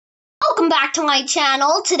Welcome back to my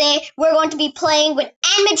channel. Today we're going to be playing with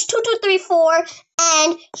Amage2234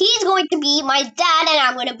 and he's going to be my dad and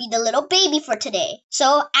I'm going to be the little baby for today.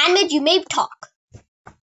 So Amage, you may talk.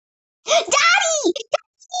 Daddy!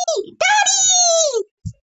 Daddy! Daddy!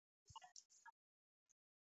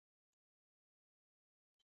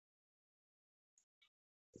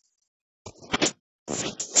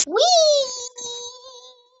 Whee!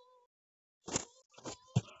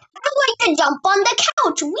 I'm going to jump on the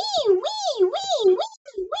couch. Wee! Wee! Wee! Wee!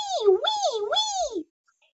 Wee! Wee! Wee!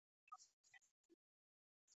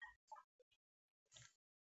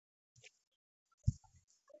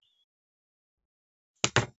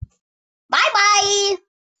 Bye bye!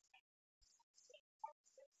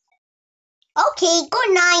 Okay,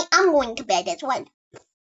 good night. I'm going to bed as well.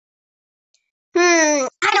 I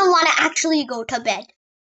don't want to actually go to bed.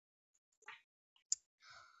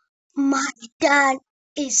 My dad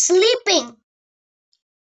is sleeping.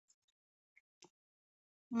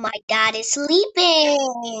 My dad is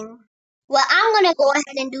sleeping. Well, I'm gonna go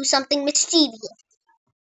ahead and do something mischievous.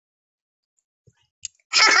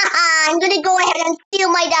 Ha ha ha! I'm gonna go ahead and steal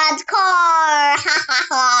my dad's car. Ha ha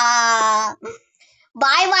ha!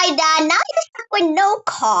 Bye bye, dad. Now you're stuck with no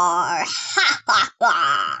car. Ha ha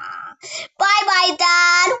ha! Bye bye,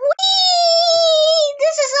 dad. Whee!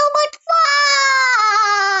 This is so much fun.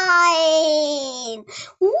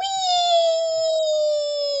 Whee!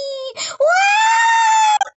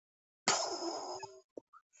 Wow!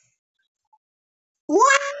 Wow!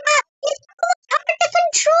 It's so hard to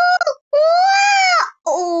control! Wow!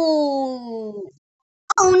 Oh!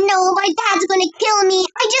 Oh no, my dad's gonna kill me!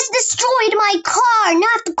 I just destroyed my car! Now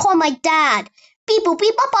I have to call my dad! Beep boop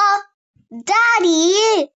beep papa!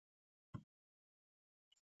 Daddy!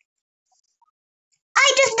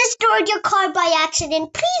 I just destroyed your car by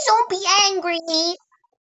accident! Please don't be angry!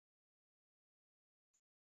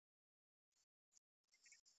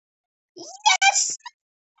 Yes!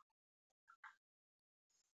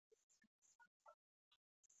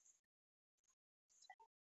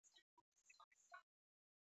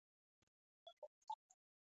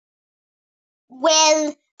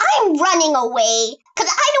 Well, I'm running away because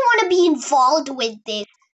I don't want to be involved with this.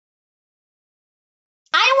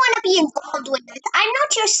 I don't want to be involved with this. I'm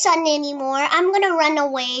not your son anymore. I'm gonna run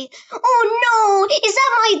away. Oh no! Is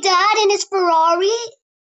that my dad in his Ferrari?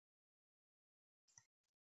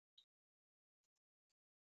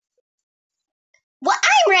 Well,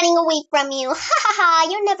 I'm running away from you. Ha ha ha!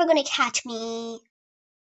 You're never gonna catch me.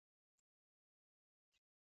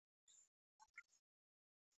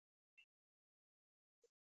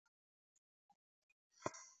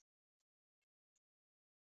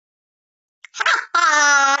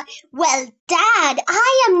 Ah, well, Dad,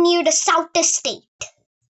 I am near the South Estate.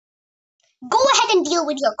 Go ahead and deal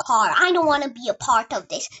with your car. I don't want to be a part of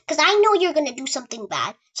this because I know you're gonna do something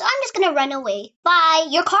bad. So I'm just gonna run away. Bye.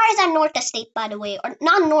 Your car is at North Estate, by the way, or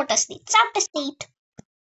not North Estate, South Estate.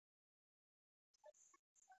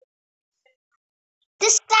 The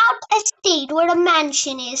South Estate where the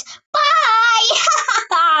mansion is. Bye.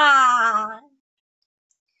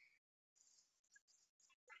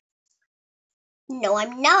 No,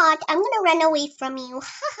 I'm not. I'm gonna run away from you.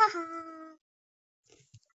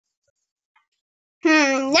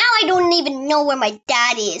 Now I don't even know where my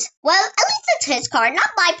dad is. Well, at least it's his car, not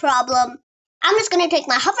my problem. I'm just gonna take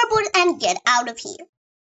my hoverboard and get out of here.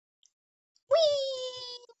 Whee!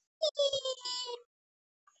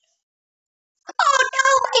 Oh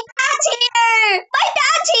no, my dad's here! My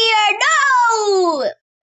dad's here! No!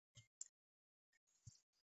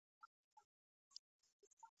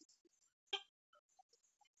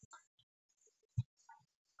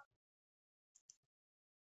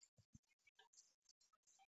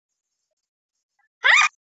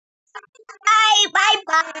 Bye, bye,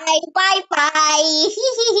 bye, bye, bye.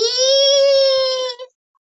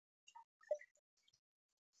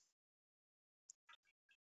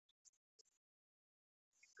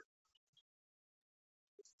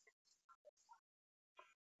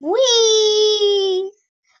 Whee!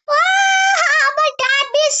 Ah, my dad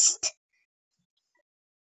missed.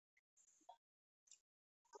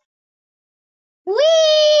 Whee!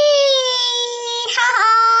 Ha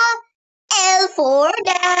ha! L for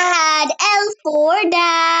dad, L for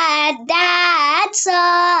dad, dad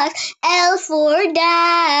sucks. L for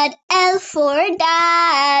dad, L for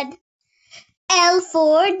dad. L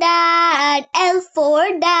for dad, L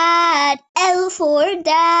for dad, L for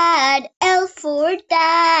dad, L for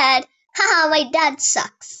dad. Haha, my dad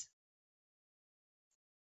sucks.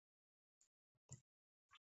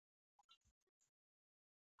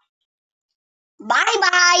 Bye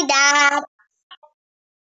bye, dad.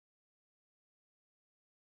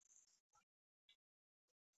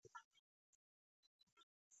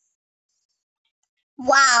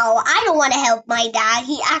 Wow, I don't want to help my dad.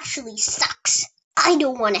 He actually sucks. I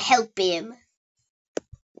don't want to help him.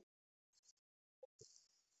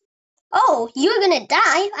 Oh, you're gonna die?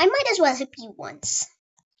 I might as well help you once.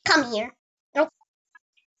 Come here. No,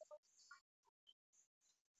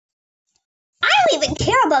 I don't even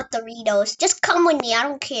care about Doritos. Just come with me. I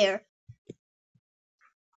don't care.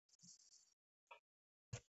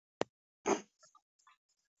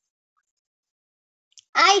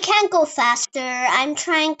 I can't go faster. I'm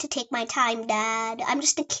trying to take my time, Dad. I'm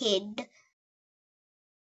just a kid.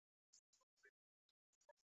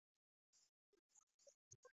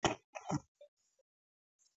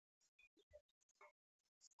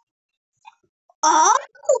 Oh,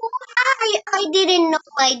 I didn't know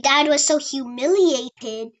my dad was so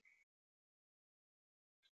humiliated.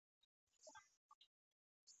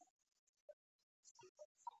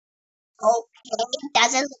 Okay,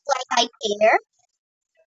 doesn't look like I care.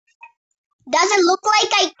 Doesn't look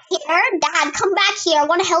like I care. Dad, come back here. I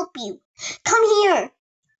want to help you. Come here.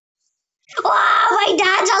 Wow, my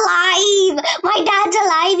dad's alive. My dad's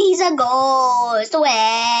alive. He's a ghost.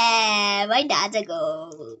 Where? My dad's a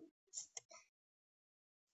ghost.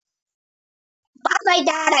 Bye, my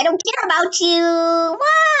dad. I don't care about you.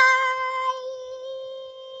 Why?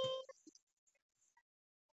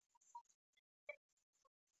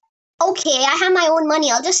 Okay, I have my own money.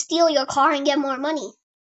 I'll just steal your car and get more money.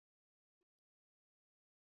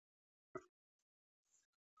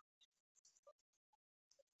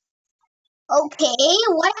 Okay,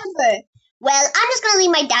 whatever. Well, I'm just gonna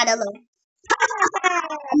leave my dad alone.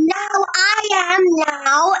 Now I am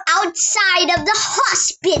now outside of the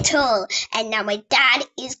hospital, and now my dad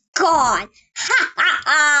is gone. Ha ha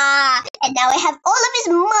ha! And now I have all of his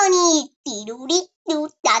money. Dee doo dee doo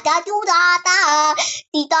da da doo da da.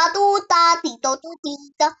 Dee da doo da dee do doo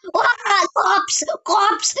dee da. Ah, cops!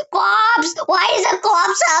 Cops! Cops! Why is a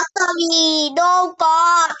cops after me? No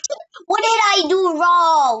cops! What did I do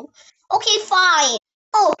wrong? Okay, fine.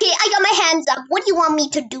 Okay, I got my hands up. What do you want me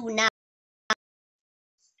to do now?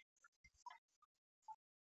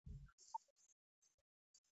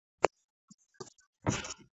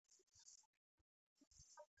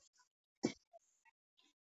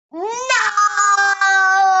 No!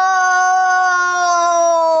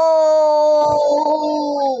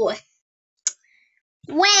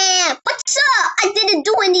 Wham! But sir, I didn't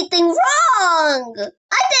do anything wrong!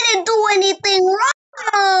 I didn't do anything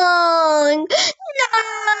wrong!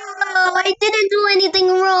 No! I didn't do anything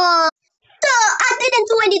wrong! Sir, I didn't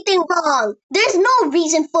do anything wrong! There's no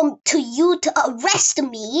reason for to you to arrest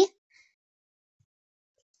me.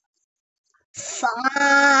 Fine.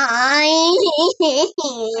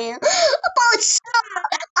 But sir,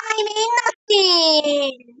 I'm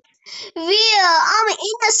innocent. Via, I'm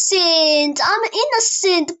innocent. I'm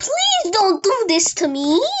innocent. Please don't do this to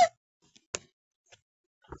me.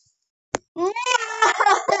 No.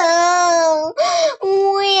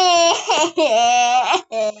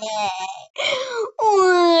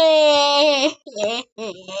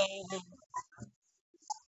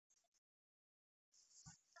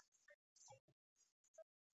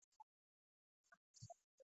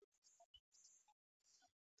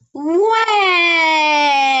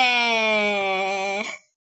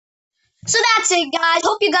 So that's it, guys.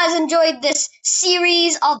 Hope you guys enjoyed this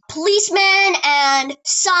series of policeman and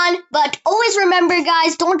son. But always remember,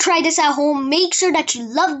 guys, don't try this at home. Make sure that you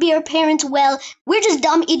love your parents well. We're just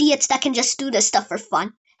dumb idiots that can just do this stuff for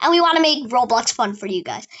fun. And we want to make Roblox fun for you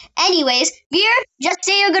guys. Anyways, Veer, just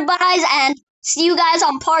say your goodbyes and see you guys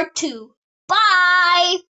on part 2.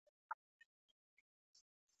 Bye!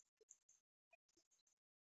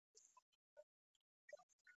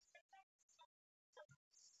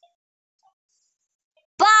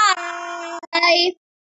 Bye!